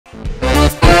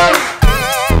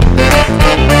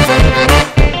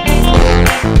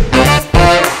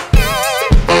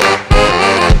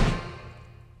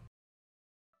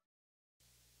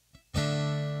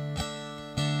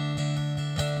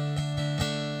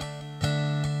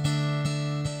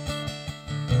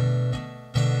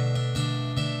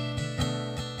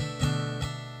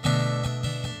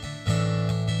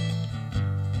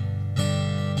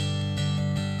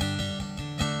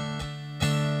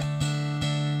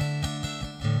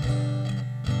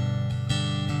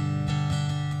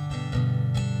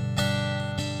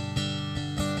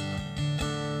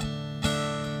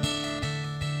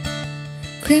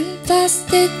green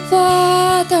plastic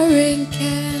watering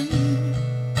can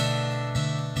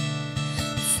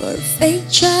for fake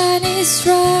Chinese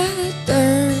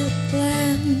rubber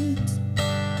plant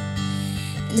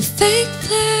and the fake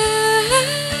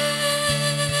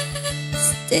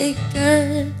plastic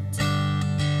earth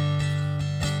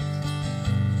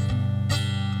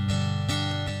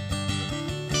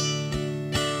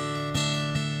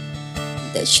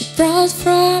that she brought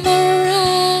from a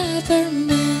rubber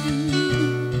man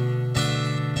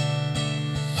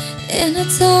in a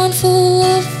town full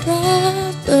of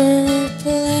rubber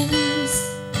plants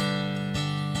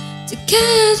to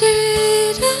get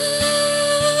rid of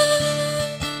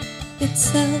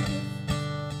itself.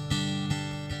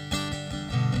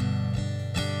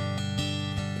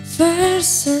 It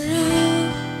wears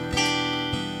around,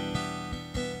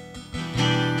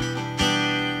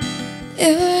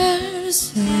 it wears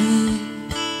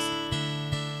around,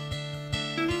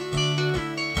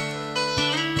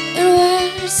 it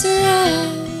wears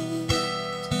around,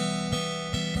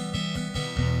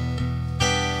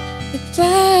 it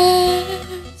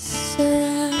wears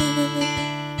around.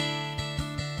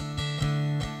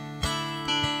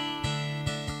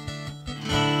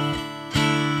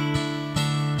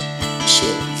 She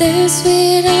lives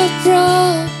with a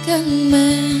broken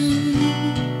man,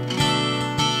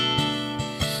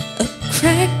 a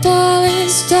cracked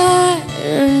polished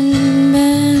iron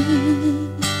man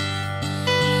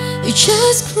who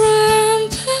just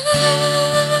crumbles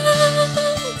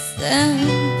and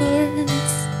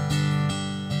burns.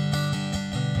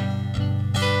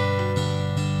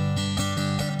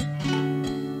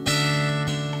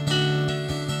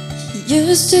 He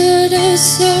used to do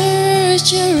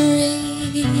surgery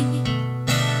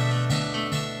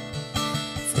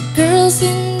for girls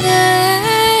in the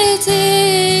 80s,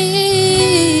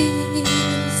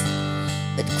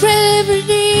 but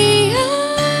gravity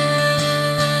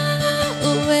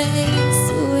always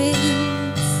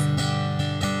wins.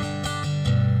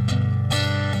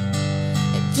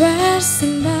 It wears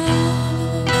him out,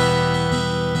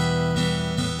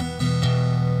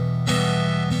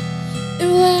 it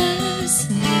wears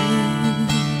him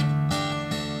out,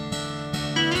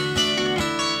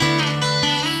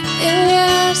 it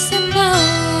wears him out.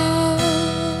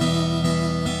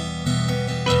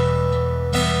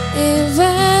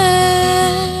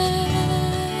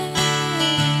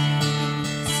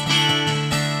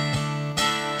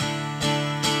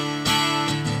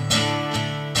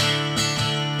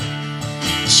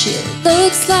 She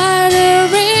looks like a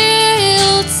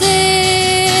real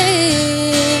thing.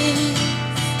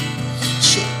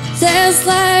 She dances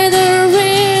like the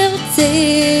real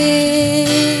thing.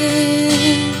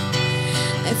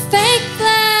 A fake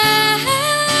plastic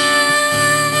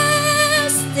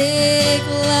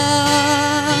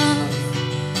love.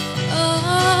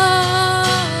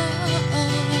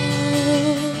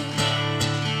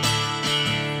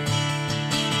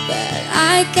 But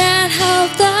I can't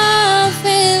help the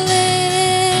feeling.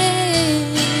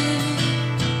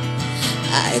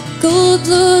 I could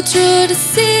look through the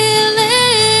ceiling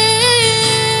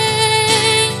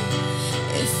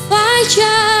if I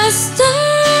just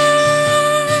turn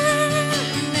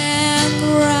and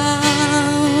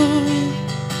round.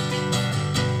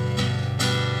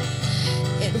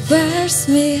 It wears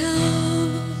me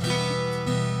out,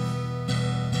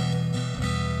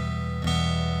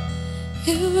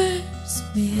 it wears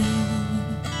me out,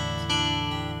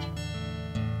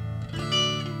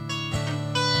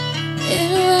 it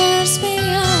wears me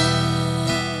out,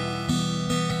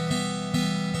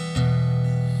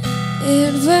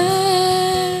 it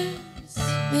wears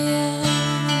me out.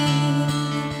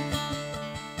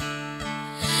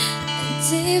 And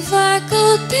if I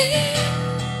could be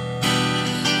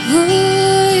who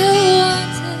you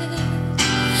wanted,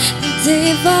 and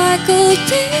if I could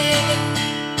be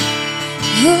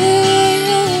who